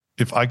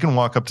If I can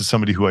walk up to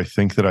somebody who I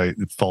think that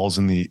it falls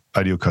in the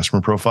ideal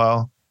customer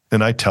profile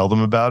and I tell them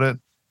about it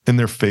and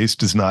their face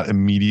does not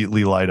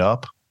immediately light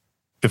up,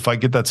 if I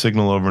get that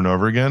signal over and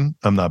over again,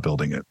 I'm not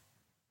building it.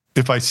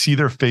 If I see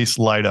their face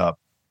light up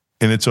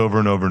and it's over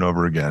and over and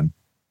over again,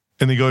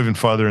 and they go even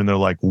farther and they're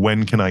like,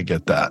 when can I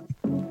get that?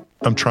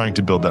 I'm trying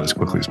to build that as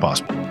quickly as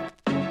possible.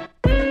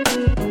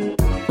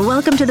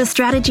 Welcome to the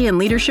Strategy and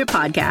Leadership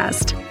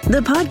Podcast,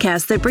 the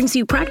podcast that brings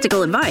you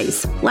practical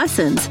advice,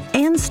 lessons,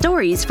 and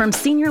stories from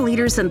senior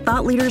leaders and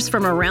thought leaders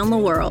from around the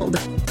world.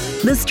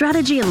 The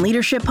Strategy and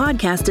Leadership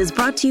Podcast is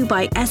brought to you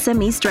by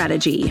SME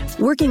Strategy,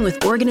 working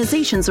with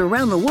organizations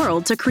around the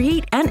world to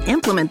create and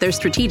implement their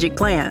strategic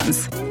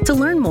plans. To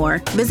learn more,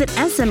 visit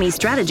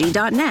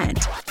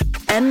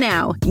SMEstrategy.net. And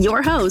now,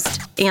 your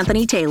host,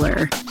 Anthony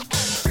Taylor.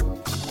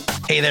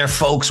 Hey there,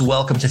 folks.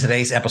 Welcome to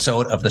today's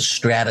episode of the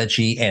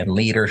Strategy and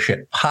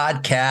Leadership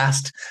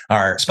Podcast.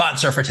 Our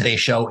sponsor for today's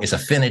show is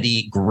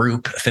Affinity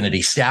Group,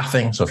 Affinity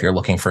Staffing. So if you're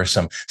looking for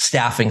some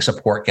staffing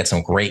support, get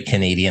some great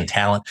Canadian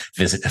talent,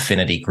 visit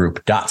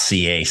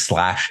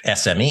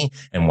affinitygroup.ca/SME,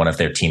 and one of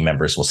their team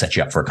members will set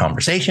you up for a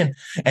conversation.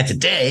 And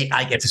today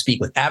I get to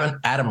speak with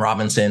Adam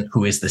Robinson,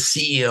 who is the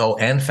CEO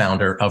and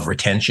founder of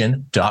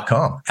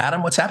Retention.com.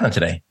 Adam, what's happening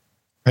today?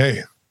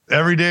 Hey,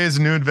 every day is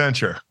a new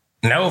adventure.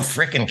 No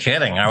freaking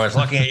kidding. I was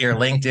looking at your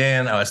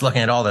LinkedIn. I was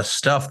looking at all the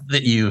stuff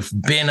that you've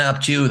been up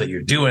to, that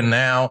you're doing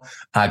now,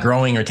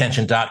 growing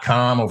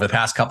Retention.com over the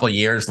past couple of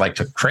years, like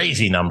to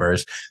crazy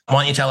numbers.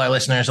 Why don't you tell our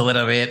listeners a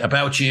little bit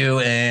about you?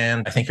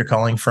 And I think you're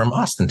calling from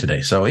Austin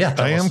today. So yeah.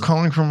 I am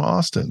calling from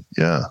Austin.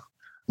 Yeah.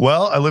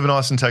 Well, I live in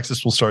Austin,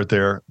 Texas. We'll start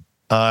there.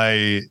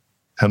 I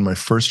had my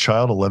first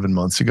child 11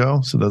 months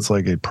ago. So that's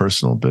like a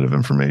personal bit of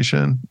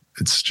information.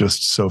 It's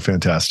just so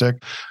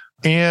fantastic.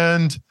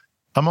 And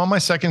I'm on my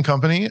second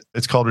company.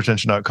 It's called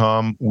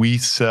Retention.com. We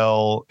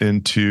sell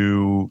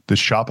into the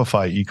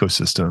Shopify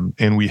ecosystem,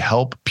 and we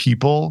help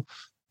people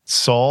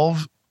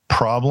solve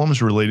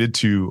problems related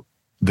to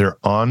their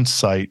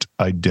on-site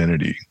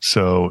identity.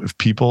 So if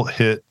people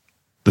hit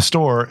the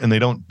store and they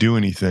don't do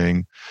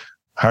anything,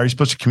 how are you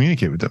supposed to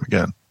communicate with them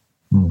again?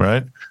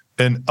 Right?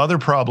 And other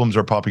problems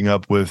are popping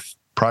up with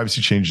privacy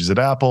changes at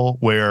Apple,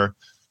 where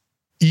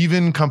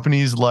even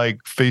companies like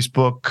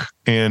Facebook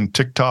and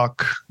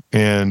TikTok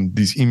and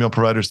these email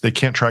providers, they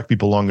can't track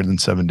people longer than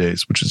 7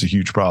 days, which is a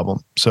huge problem.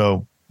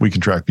 So we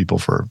can track people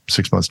for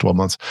 6 months, 12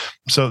 months.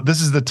 So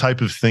this is the type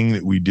of thing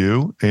that we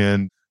do.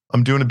 And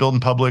I'm doing a build in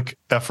public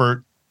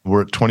effort.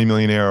 We're at 20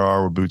 million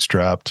ARR. We're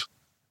bootstrapped.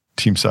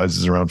 Team size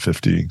is around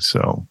 50.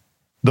 So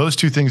those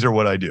two things are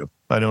what I do.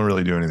 I don't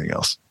really do anything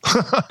else.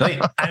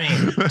 I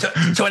mean,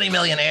 20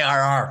 million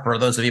ARR for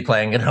those of you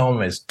playing at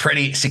home is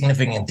pretty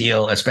significant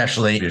deal,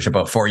 especially you're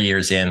about 4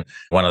 years in.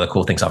 One of the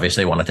cool things,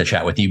 obviously, I wanted to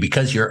chat with you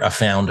because you're a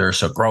founder.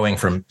 So growing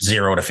from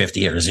 0 to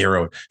 50 or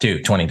 0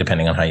 to 20,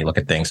 depending on how you look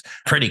at things,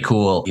 pretty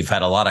cool. You've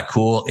had a lot of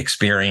cool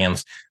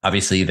experience.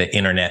 Obviously, the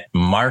internet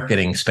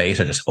marketing space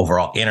or just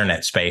overall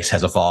internet space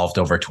has evolved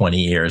over 20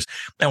 years.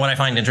 And what I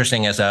find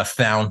interesting as a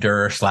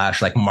founder /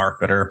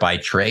 marketer by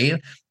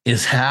trade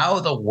is how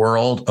the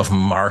world of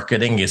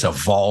marketing is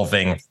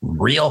evolving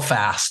real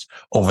fast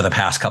over the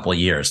past couple of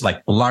years,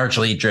 like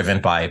largely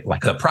driven by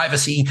like the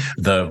privacy,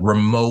 the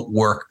remote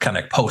work kind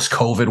of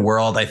post-COVID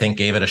world, I think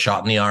gave it a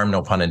shot in the arm,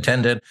 no pun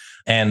intended.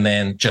 And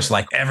then just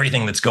like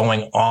everything that's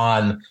going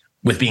on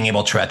with being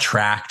able to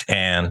attract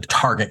and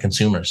target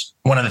consumers.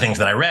 One of the things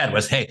that I read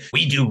was, hey,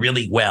 we do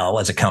really well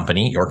as a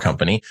company, your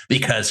company,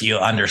 because you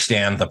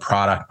understand the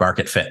product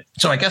market fit.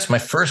 So I guess my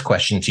first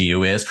question to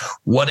you is,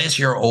 what is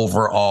your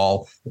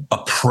overall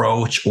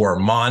approach or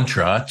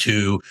mantra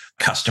to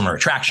customer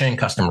attraction,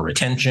 customer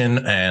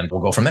retention? And we'll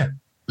go from there.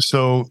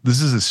 So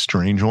this is a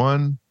strange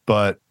one,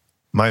 but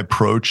my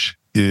approach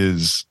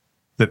is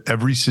that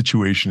every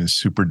situation is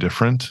super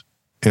different,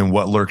 and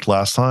what worked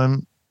last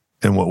time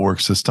and what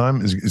works this time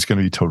is going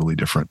to be totally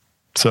different.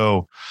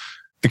 So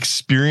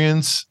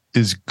experience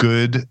is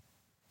good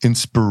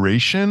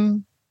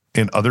inspiration,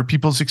 and other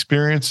people's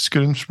experience is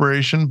good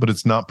inspiration, but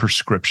it's not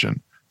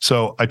prescription.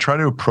 So I try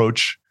to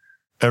approach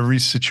every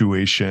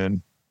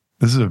situation.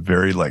 This is a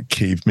very like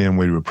caveman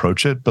way to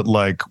approach it, but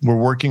like we're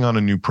working on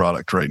a new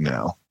product right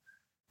now.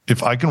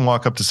 If I can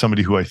walk up to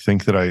somebody who I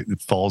think that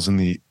it falls in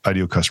the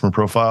ideal customer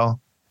profile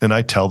and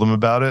I tell them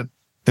about it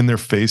and their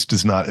face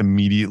does not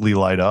immediately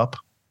light up,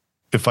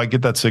 if I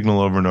get that signal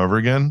over and over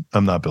again,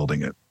 I'm not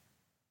building it.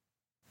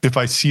 If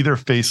I see their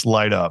face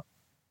light up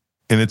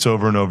and it's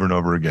over and over and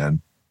over again,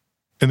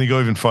 and they go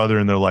even farther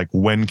and they're like,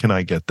 when can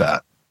I get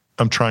that?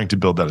 I'm trying to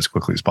build that as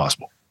quickly as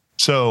possible.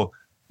 So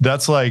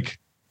that's like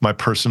my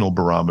personal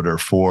barometer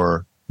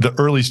for the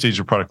early stage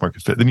of product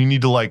market fit. Then you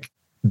need to like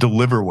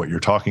deliver what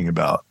you're talking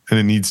about, and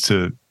it needs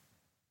to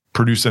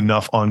produce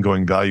enough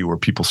ongoing value where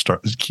people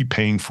keep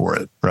paying for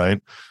it,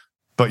 right?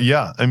 But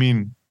yeah, I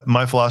mean,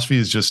 my philosophy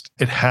is just,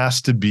 it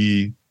has to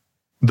be,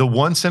 the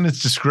one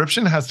sentence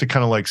description has to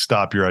kind of like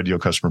stop your ideal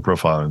customer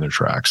profile in their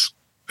tracks.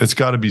 It's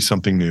got to be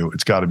something new.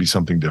 It's got to be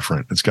something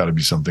different. It's got to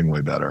be something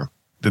way better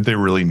that they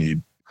really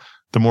need.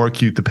 The more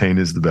acute the pain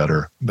is, the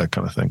better, that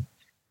kind of thing.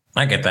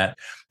 I get that.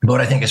 But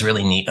what I think is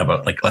really neat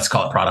about, like, let's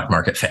call it product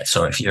market fit.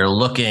 So if you're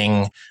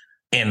looking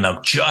in the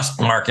just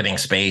marketing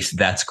space,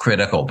 that's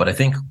critical. But I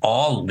think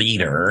all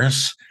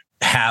leaders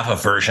have a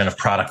version of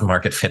product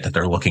market fit that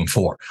they're looking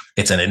for.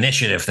 It's an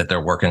initiative that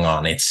they're working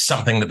on. It's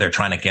something that they're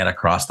trying to get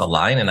across the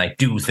line. And I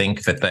do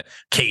think that the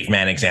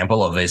caveman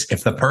example of is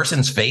if the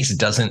person's face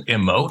doesn't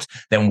emote,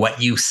 then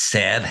what you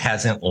said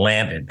hasn't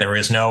landed. There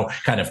is no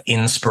kind of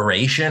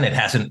inspiration. It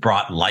hasn't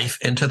brought life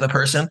into the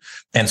person.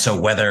 And so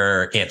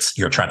whether it's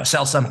you're trying to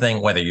sell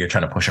something, whether you're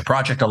trying to push a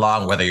project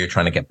along, whether you're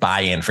trying to get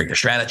buy-in for your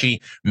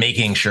strategy,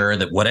 making sure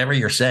that whatever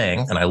you're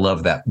saying, and I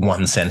love that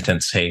one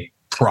sentence, hey,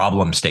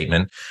 problem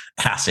statement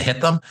has to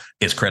hit them,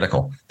 is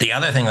critical. The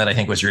other thing that I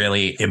think was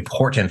really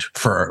important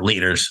for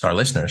leaders, our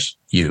listeners,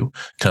 you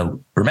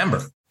to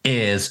remember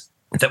is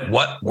that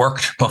what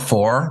worked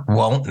before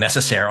won't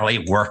necessarily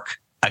work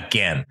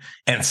again.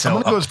 And so I'm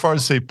going to go as far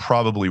as say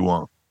probably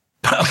won't.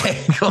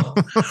 Okay, cool.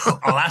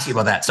 I'll ask you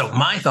about that. So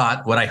my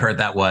thought, what I heard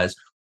that was,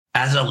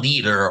 as a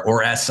leader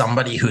or as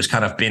somebody who's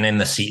kind of been in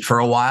the seat for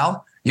a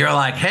while, you're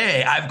like,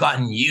 hey, I've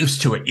gotten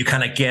used to it. You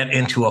kind of get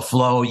into a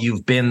flow.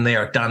 You've been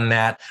there, done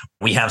that.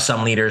 We have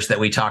some leaders that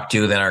we talk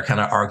to that are kind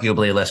of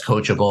arguably less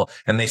coachable.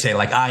 And they say,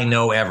 like, I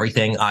know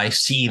everything. I've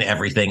seen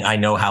everything. I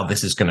know how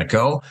this is going to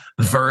go,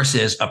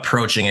 versus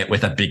approaching it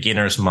with a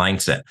beginner's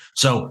mindset.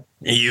 So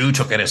you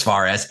took it as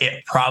far as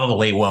it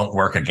probably won't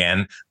work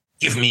again.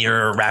 Give me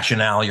your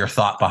rationale, your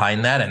thought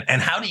behind that.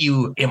 And how do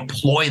you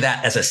employ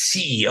that as a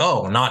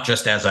CEO, not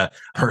just as a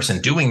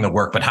person doing the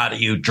work, but how do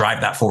you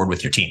drive that forward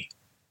with your team?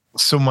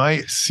 So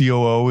my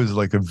COO is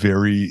like a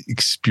very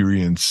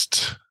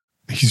experienced,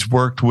 he's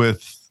worked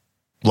with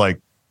like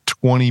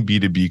 20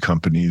 B2B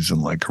companies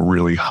and like a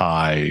really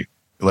high,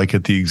 like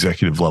at the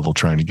executive level,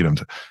 trying to get them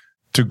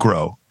to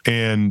grow.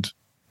 And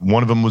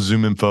one of them was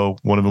ZoomInfo.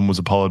 One of them was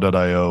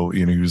Apollo.io.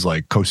 He was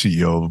like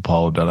co-CEO of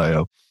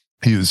Apollo.io.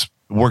 He was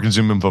working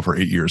ZoomInfo for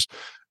 8 years.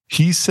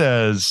 He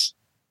says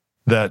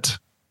that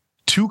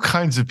two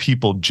kinds of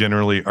people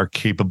generally are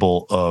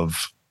capable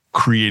of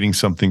creating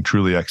something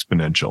truly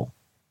exponential.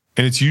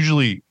 And it's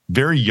usually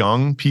very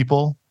young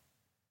people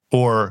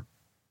or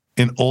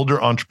an older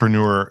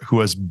entrepreneur who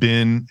has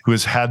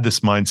had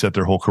this mindset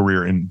their whole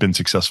career and been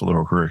successful their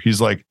whole career.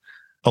 He's like,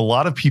 a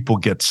lot of people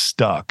get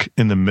stuck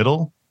in the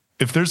middle.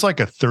 If there's like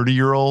a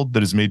 30-year-old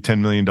that has made $10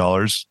 million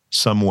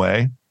some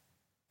way,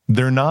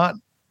 they're not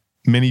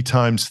many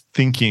times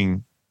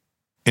thinking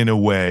in a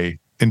way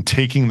and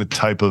taking the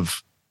type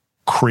of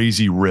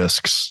crazy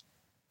risks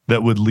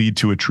that would lead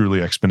to a truly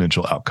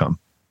exponential outcome.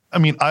 I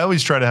mean, I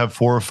always try to have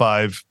 4 or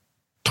 5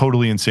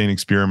 totally insane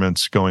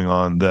experiments going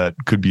on that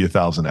could be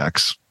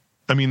 1,000x.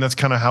 I mean, that's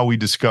kind of how we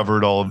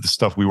discovered all of the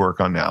stuff we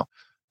work on now.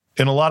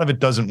 And a lot of it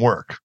doesn't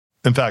work.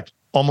 In fact,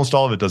 almost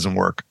all of it doesn't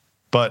work.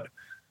 But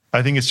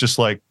I think it's just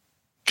like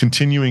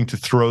continuing to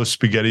throw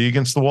spaghetti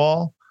against the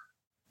wall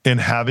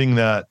and having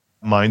that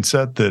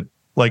mindset that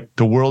like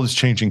the world is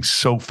changing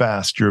so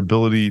fast. Your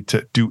ability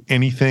to do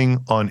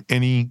anything on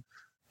any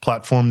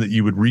platform that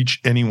you would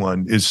reach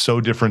anyone is so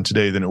different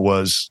today than it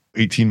was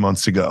 18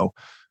 months ago.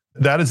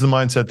 That is the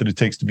mindset that it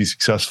takes to be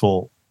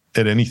successful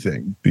at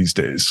anything these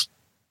days.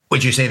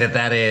 Would you say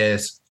that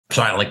is,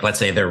 sorry, like let's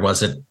say there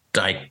was a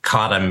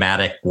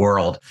dichotomatic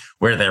world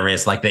where there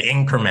is like the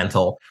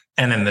incremental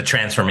and then the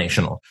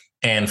transformational.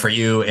 And for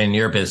you in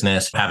your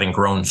business, having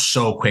grown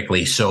so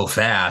quickly, so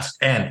fast,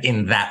 and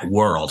in that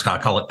world, I'll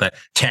call it the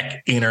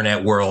tech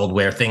internet world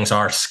where things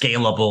are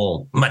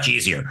scalable much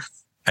easier.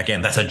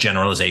 Again, that's a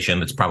generalization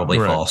that's probably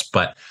false.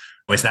 But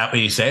is that what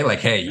you say? Like,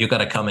 hey, you got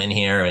to come in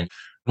here and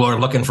we're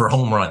looking for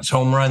home runs,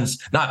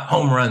 not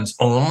home runs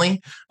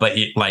only, but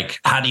like,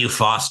 how do you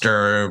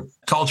foster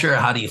culture?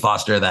 How do you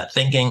foster that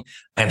thinking?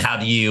 And how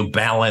do you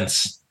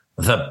balance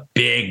the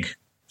big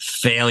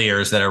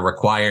failures that are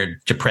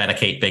required to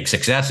predicate big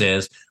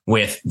successes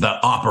with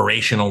the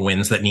operational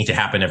wins that need to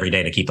happen every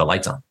day to keep the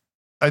lights on?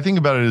 I think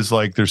about it as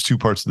like, there's 2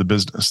 parts of the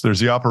business. There's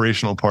the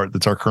operational part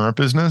that's our current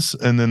business.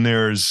 And then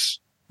there's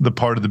the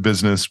part of the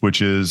business,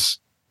 which is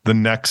the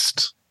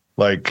next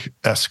like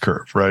S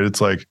curve, right?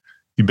 It's like,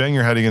 you bang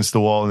your head against the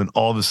wall and then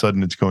all of a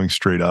sudden it's going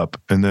straight up.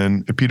 And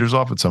then it peters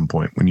off at some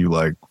point when you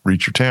like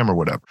reach your TAM or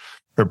whatever,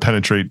 or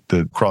penetrate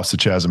cross the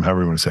chasm,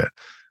 however you want to say it.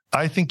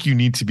 I think you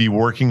need to be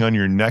working on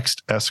your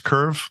next S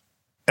curve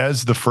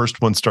as the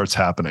first one starts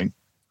happening.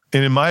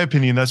 And in my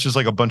opinion, that's just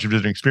like a bunch of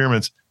different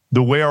experiments.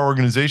 The way our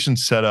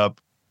organization's set up,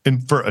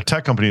 and for a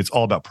tech company, it's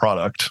all about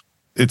product.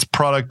 It's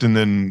product. And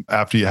then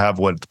after you have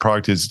what the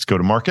product is, it's go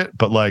to market.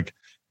 But like,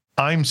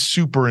 I'm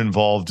super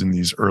involved in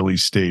these early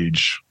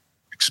stage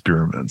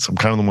experiments. I'm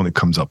kind of the one that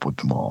comes up with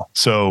them all.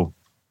 So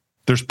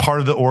there's part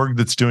of the org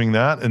that's doing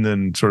that. And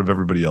then sort of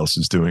everybody else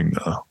is doing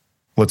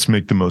let's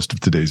make the most of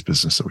today's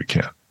business that we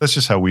can. That's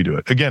just how we do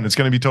it. Again, it's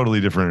going to be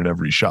totally different at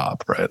every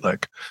shop, right?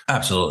 Like,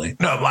 absolutely.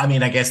 No, I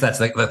mean, I guess that's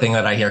the thing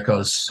that I hear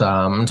goes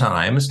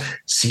sometimes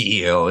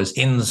CEOs,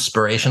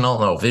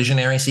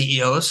 visionary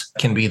CEOs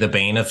can be the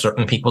bane of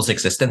certain people's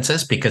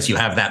existences because you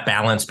have that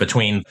balance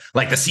between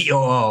like the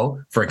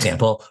COO, for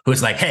example,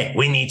 who's like, hey,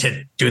 we need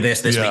to do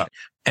this week.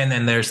 And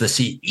then there's the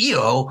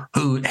CEO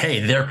who,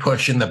 hey, they're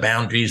pushing the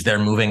boundaries. They're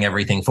moving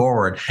everything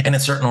forward. And in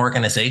certain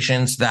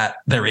organizations that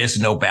there is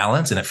no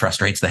balance and it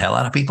frustrates the hell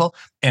out of people.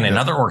 And in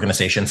other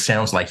organizations,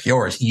 sounds like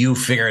yours, you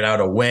figured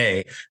out a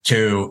way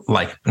to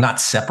like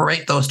not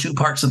separate those two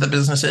parts of the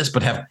businesses,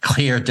 but have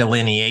clear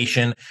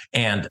delineation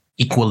and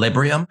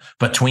equilibrium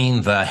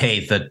between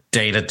the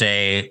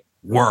day-to-day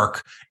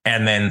work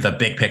and then the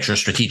big picture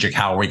strategic,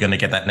 how are we going to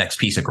get that next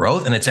piece of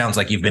growth? And it sounds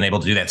like you've been able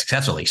to do that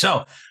successfully.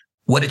 So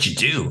what did you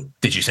do?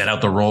 Did you set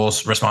out the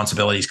roles,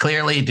 responsibilities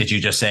clearly? Did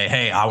you just say,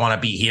 hey, I want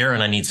to be here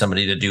and I need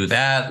somebody to do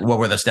that? What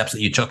were the steps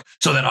that you took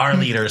so that our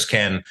leaders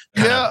can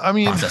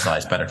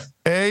process better?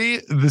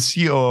 The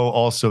COO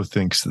also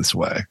thinks this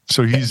way.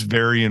 So he's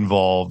very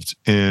involved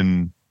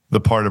in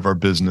the part of our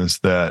business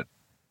that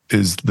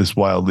is this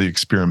wildly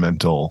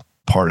experimental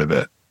part of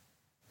it.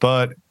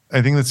 But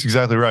I think that's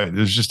exactly right.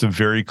 There's just a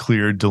very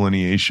clear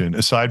delineation.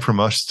 Aside from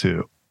us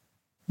two,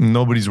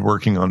 nobody's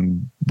working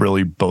on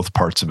really both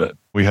parts of it.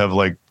 We have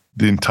like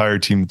the entire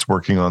team that's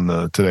working on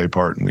the today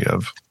part, and we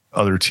have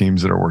other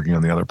teams that are working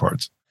on the other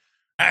parts.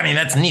 I mean,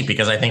 that's neat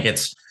because I think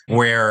it's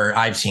where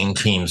I've seen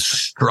teams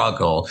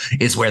struggle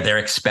is where they're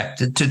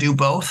expected to do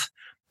both,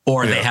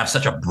 or they have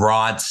such a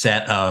broad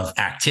set of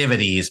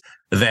activities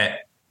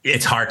that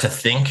it's hard to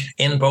think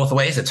in both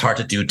ways. It's hard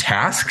to do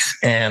tasks,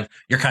 and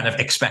you're kind of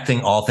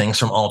expecting all things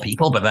from all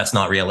people, but that's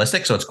not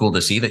realistic. So it's cool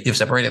to see that you've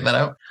separated that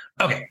out.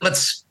 Okay,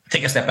 let's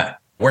take a step back.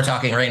 We're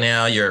talking right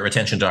now, you're at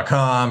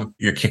retention.com,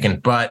 you're kicking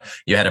butt.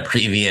 You had a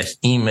previous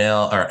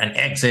email or an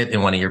exit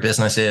in one of your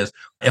businesses.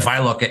 If I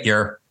look at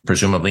your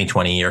presumably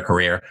 20-year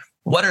career,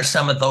 what are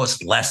some of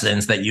those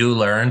lessons that you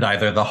learned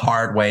either the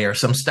hard way or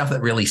some stuff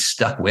that really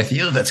stuck with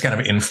you that's kind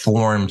of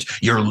informed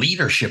your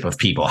leadership of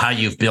people, how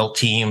you've built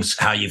teams,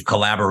 how you've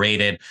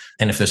collaborated?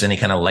 And if there's any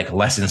kind of like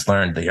lessons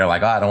learned that you're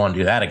like, oh, I don't want to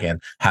do that again,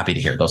 happy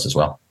to hear those as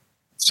well.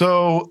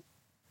 So,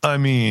 I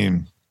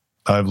mean,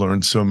 I've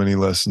learned so many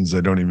lessons,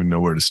 I don't even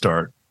know where to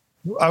start.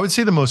 I would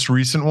say the most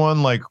recent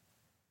one, like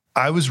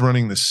I was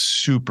running this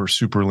super,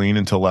 super lean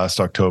until last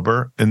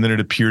October. And then it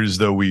appeared as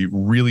though we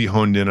really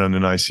honed in on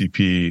an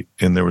ICP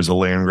and there was a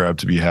land grab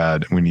to be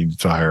had. And we needed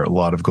to hire a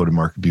lot of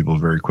go-to-market people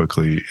very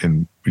quickly.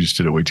 And we just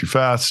did it way too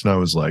fast. And I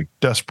was like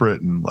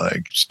desperate and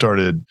like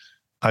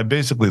I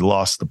basically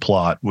lost the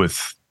plot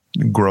with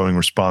growing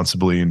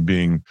responsibly and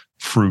being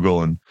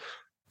frugal and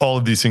all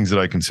of these things that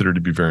I consider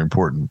to be very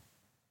important.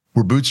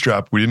 We're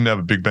bootstrapped. We didn't have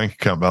a big bank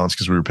account balance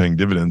because we were paying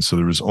dividends. So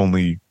there was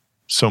only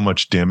so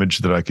much damage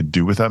that I could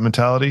do with that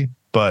mentality.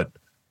 But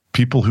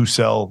people who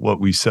sell what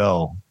we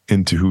sell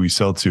into who we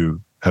sell to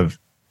have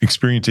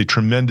experienced a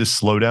tremendous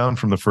slowdown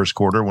from the first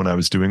quarter when I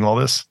was doing all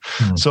this.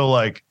 So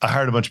like I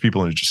hired a bunch of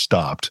people and it just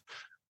stopped.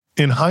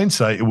 In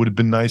hindsight, it would have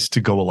been nice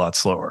to go a lot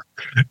slower.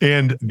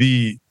 And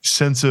the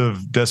sense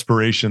of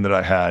desperation that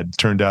I had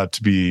turned out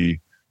to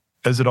be,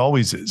 as it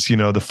always is, the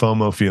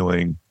FOMO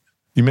feeling.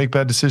 You make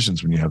bad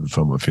decisions when you have the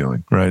FOMO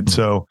feeling, right?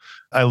 So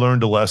I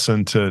learned a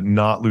lesson to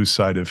not lose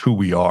sight of who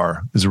we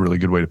are is a really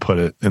good way to put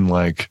it. And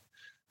like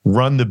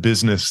run the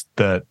business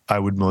that I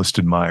would most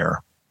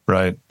admire,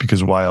 right?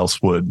 Because why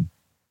else would?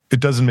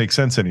 It doesn't make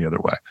sense any other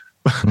way.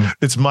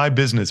 It's my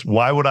business.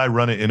 Why would I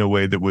run it in a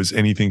way that was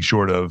anything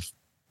short of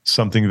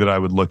something that I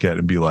would look at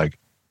and be like,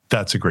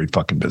 that's a great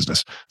fucking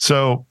business.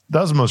 So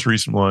that was the most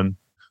recent one.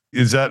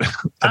 Is that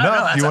enough?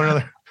 No, you want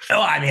another?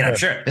 Oh, I mean, I'm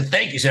sure.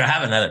 Thank you. So I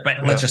have another,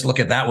 but let's just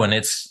look at that one.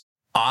 It's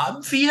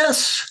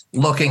obvious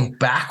looking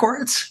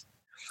backwards,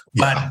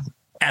 but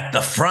at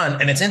the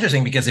front. And it's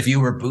interesting because if you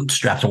were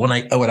bootstrapped,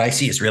 what I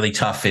see is really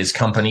tough is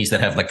companies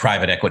that have like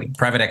private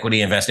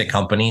equity invested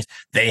companies.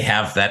 They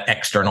have that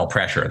external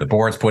pressure. The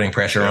board's putting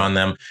pressure on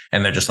them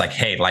and they're just like,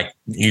 hey, like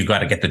you got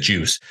to get the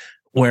juice.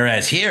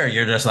 Whereas here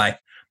you're just like,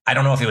 I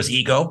don't know if it was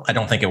ego. I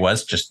don't think it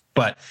was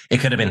but it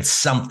could have been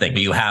something.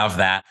 But you have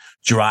that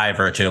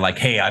driver to like,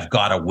 hey, I've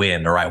got to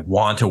win or I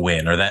want to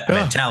win or that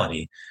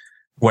mentality.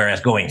 Whereas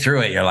going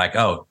through it, you're like,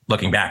 oh,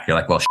 looking back, you're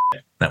like, well,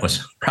 that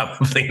was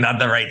probably not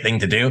the right thing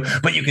to do.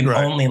 But you can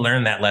only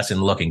learn that lesson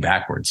looking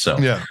backwards. So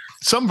yeah,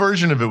 some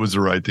version of it was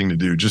the right thing to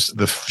do. Just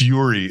the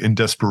fury and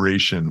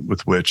desperation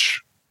with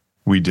which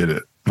we did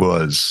it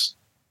was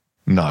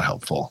not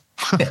helpful.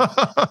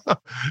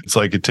 It's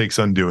like it takes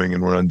undoing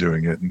and we're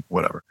undoing it and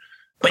whatever.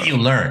 But you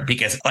learn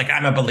because like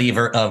I'm a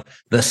believer of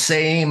the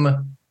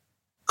same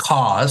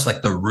cause,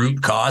 like the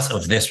root cause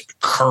of this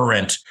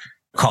current,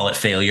 call it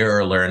failure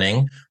or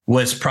learning,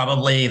 was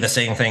probably the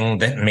same thing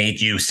that made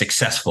you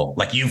successful.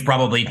 Like you've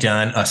probably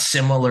done a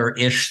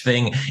similar-ish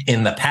thing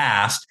in the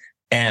past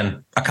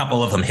and a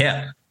couple of them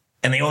hit.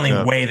 And the only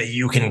way that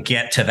you can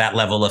get to that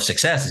level of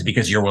success is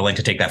because you're willing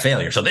to take that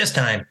failure. So this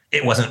time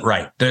it wasn't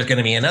right. There's going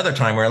to be another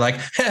time where like,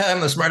 hey,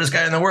 I'm the smartest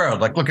guy in the world.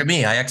 Like, look at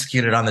me. I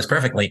executed on this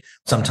perfectly.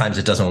 Sometimes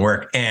it doesn't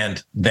work.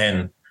 And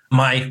then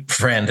my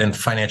friend and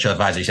financial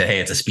advisor said, hey,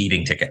 it's a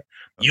speeding ticket.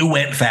 You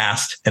went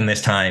fast and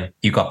this time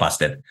you got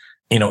busted.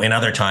 In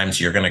other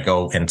times you're going to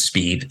go and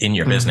speed in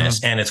your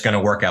business and it's going to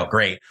work out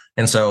great.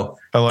 And so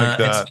I like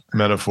that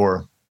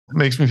metaphor. It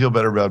makes me feel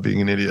better about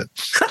being an idiot.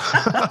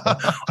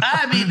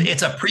 I mean,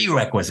 it's a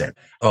prerequisite.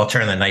 I'll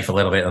turn the knife a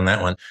little bit on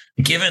that one.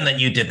 Given that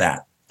you did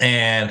that,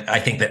 and I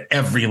think that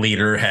every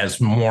leader has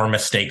more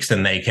mistakes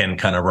than they can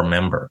kind of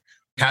remember.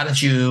 How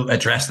did you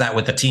address that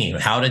with the team?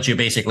 How did you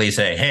basically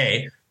say,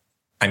 hey,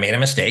 I made a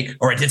mistake,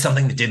 or I did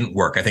something that didn't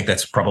work? I think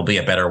that's probably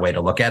a better way to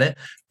look at it.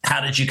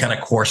 How did you kind of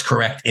course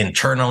correct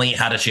internally?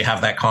 How did you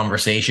have that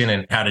conversation,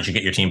 and how did you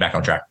get your team back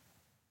on track?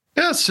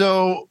 Yeah,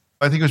 so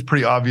I think it was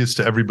pretty obvious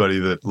to everybody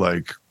that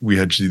like we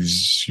had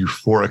these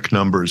euphoric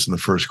numbers in the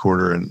first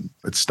quarter and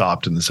it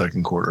stopped in the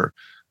second quarter.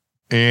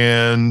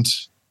 And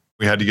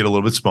we had to get a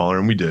little bit smaller,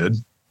 and we did.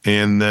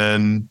 And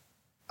then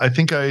I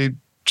think I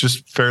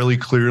just fairly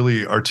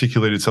clearly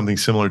articulated something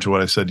similar to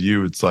what I said to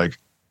you. It's like,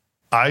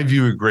 I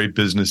view a great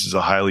business as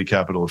a highly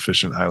capital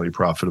efficient, highly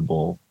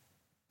profitable,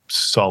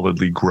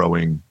 solidly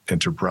growing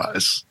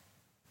enterprise.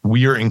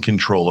 We are in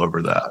control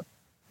over that.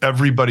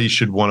 Everybody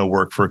should want to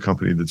work for a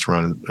company that's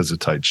run as a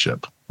tight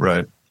ship,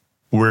 right?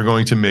 We're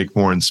going to make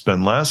more and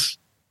spend less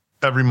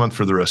every month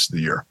for the rest of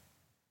the year.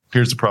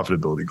 Here's the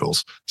profitability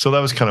goals. So that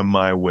was kind of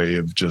my way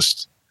of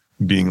just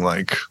being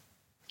like,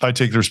 I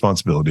take the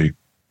responsibility.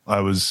 I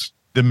was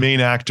the main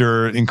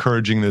actor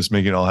encouraging this,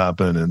 making it all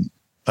happen. And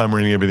I'm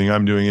running everything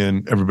I'm doing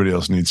in. Everybody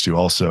else needs to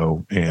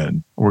also.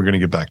 And we're going to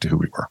get back to who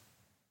we were.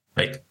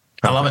 Right.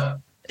 I love it.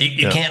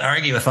 You can't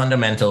argue the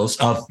fundamentals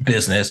of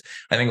business.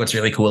 I think what's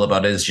really cool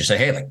about it is you say,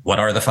 hey, like, what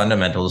are the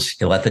fundamentals?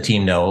 You let the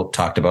team know,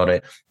 talked about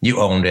it, you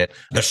owned it.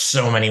 There's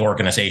so many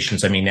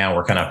organizations. I mean, now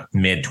we're kind of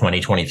mid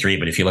 2023,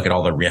 but if you look at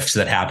all the rifts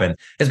that happened,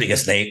 it's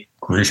because they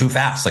grew too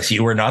fast. Like, so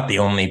you were not the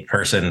only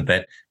person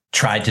that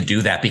tried to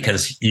do that,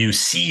 because you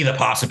see the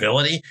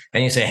possibility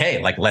and you say,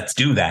 hey, like, let's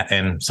do that.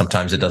 And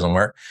sometimes it doesn't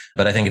work.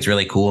 But I think it's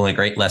really cool and a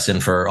great lesson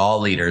for all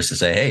leaders to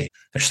say, hey,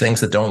 there's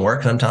things that don't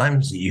work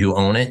sometimes. You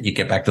own it, you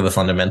get back to the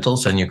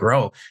fundamentals and you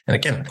grow. And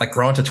again, like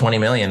growing to 20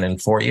 million in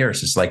 4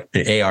 years, it's like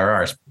the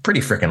ARR is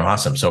pretty freaking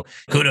awesome. So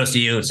kudos to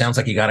you. It sounds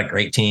like you got a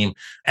great team.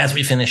 As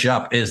we finish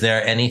up, is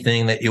there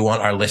anything that you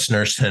want our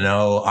listeners to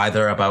know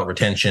either about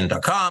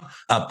retention.com,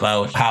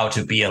 about how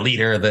to be a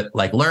leader that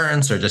like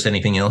learns, or just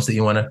anything else that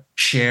you want to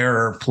share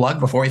or plug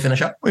before we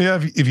finish up? Well, yeah,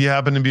 if you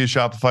happen to be a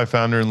Shopify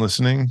founder and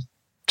listening,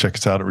 check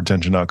us out at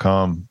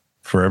retention.com.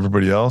 For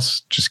everybody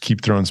else, just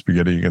keep throwing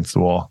spaghetti against the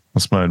wall.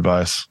 That's my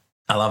advice.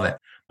 I love it.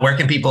 Where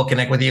can people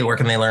connect with you? Where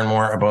can they learn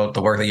more about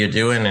the work that you're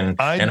doing and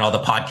all the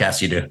podcasts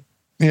you do?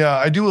 Yeah,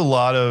 I do a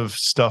lot of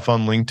stuff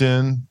on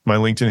LinkedIn. My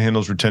LinkedIn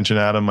handle is Retention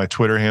Adam. My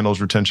Twitter handle is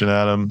Retention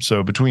Adam.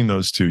 So between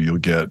those two, you'll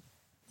get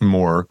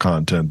more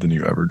content than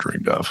you ever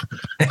dreamed of.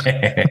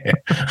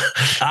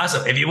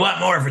 Awesome. If you want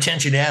more of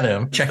Retention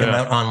Adam, check him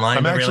out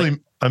online.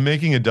 I'm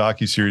making a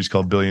docuseries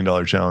called $1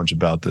 Billion Challenge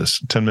about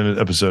this, 10-minute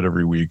episode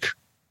every week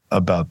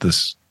about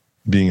this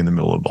being in the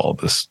middle of all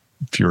this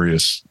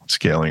furious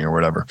scaling or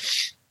whatever.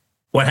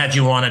 What had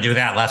you want to do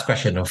that? Last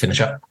question. We'll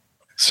finish up.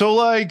 So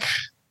like,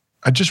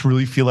 I just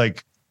really feel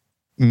like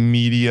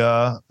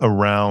media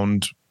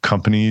around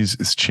companies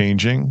is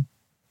changing,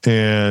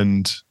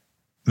 and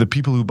the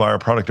people who buy our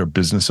product are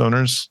business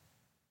owners.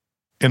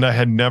 And I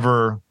had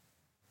never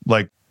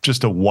like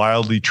just a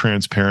wildly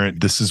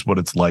transparent, this is what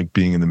it's like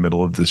being in the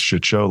middle of this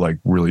shit show, like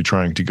really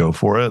trying to go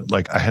for it.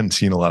 Like I hadn't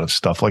seen a lot of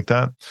stuff like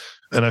that.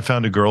 And I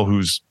found a girl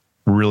who's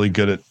really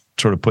good at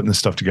sort of putting this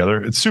stuff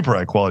together. It's super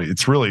high quality.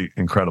 It's really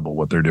incredible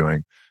what they're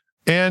doing.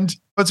 And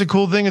it's a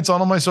cool thing. It's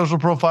on all my social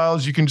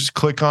profiles. You can just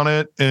click on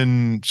it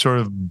and sort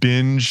of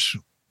binge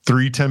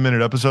 3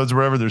 10-minute episodes or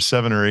whatever. There's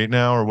 7 or 8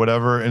 now or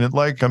whatever. And it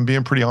like, I'm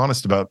being pretty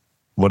honest about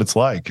what it's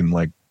like and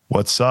like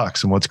what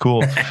sucks and what's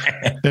cool.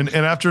 and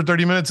after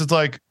 30 minutes, it's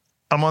like,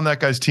 I'm on that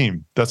guy's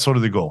team. That's sort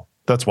of the goal.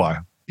 That's why.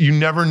 You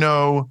never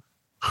know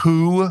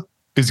who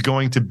is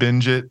going to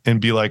binge it and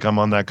be like, I'm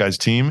on that guy's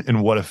team,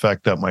 and what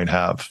effect that might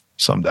have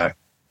someday.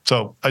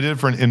 So I did it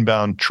for an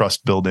inbound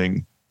trust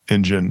building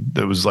engine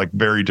that was like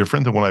very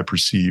different than what I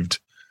perceived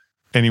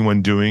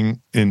anyone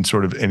doing in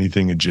sort of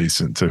anything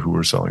adjacent to who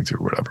we're selling to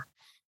or whatever.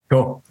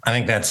 Cool. I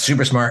think that's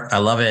super smart. I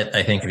love it.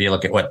 I think if you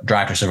look at what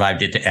Drive to Survive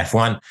did to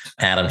F1,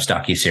 Adam's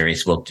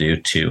docuseries will do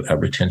to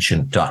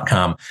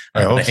retention.com.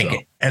 I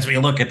think as we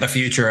look at the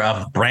future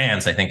of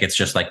brands, I think it's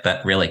just like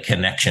that really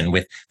connection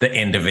with the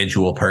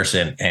individual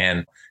person.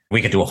 And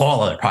we could do a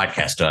whole other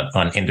podcast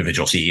on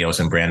individual CEOs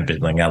and brand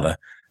building, the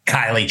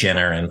Kylie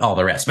Jenner and all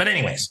the rest. But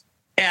anyways,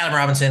 Adam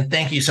Robinson,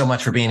 thank you so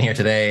much for being here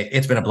today.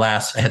 It's been a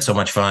blast. I had so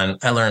much fun.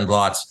 I learned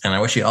lots, and I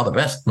wish you all the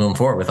best moving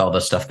forward with all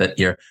the stuff that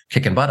you're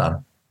kicking butt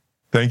on.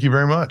 Thank you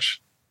very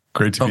much.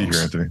 Great to be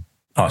here, Anthony.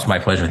 Oh, it's my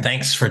pleasure.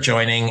 Thanks for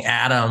joining,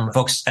 Adam.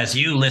 Folks, as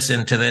you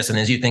listen to this and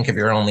as you think of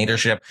your own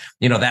leadership,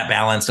 you know, that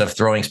balance of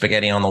throwing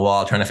spaghetti on the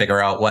wall, trying to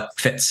figure out what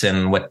fits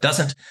and what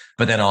doesn't,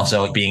 but then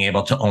also being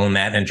able to own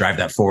that and drive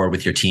that forward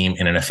with your team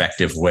in an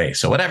effective way.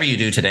 So whatever you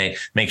do today,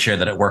 make sure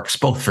that it works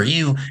both for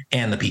you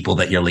and the people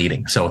that you're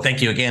leading. So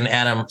thank you again,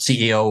 Adam,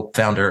 CEO,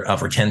 founder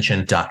of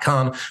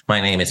retention.com.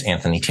 My name is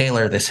Anthony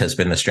Taylor. This has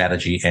been the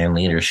Strategy and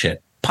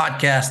Leadership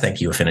Podcast.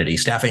 Thank you, Affinity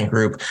Staffing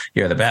Group.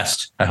 You're the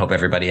best. I hope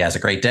everybody has a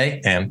great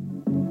day,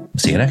 and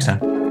see you next time.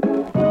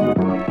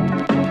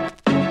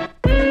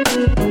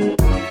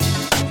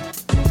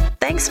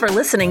 Thanks for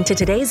listening to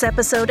today's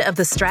episode of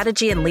the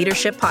Strategy and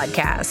Leadership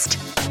Podcast.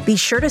 Be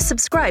sure to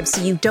subscribe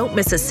so you don't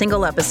miss a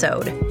single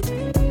episode.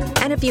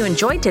 And if you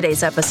enjoyed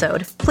today's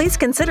episode, please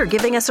consider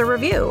giving us a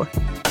review.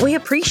 We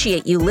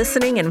appreciate you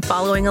listening and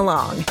following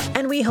along,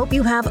 and we hope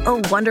you have a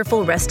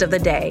wonderful rest of the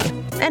day.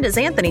 And as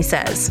Anthony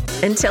says,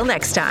 until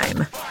next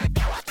time.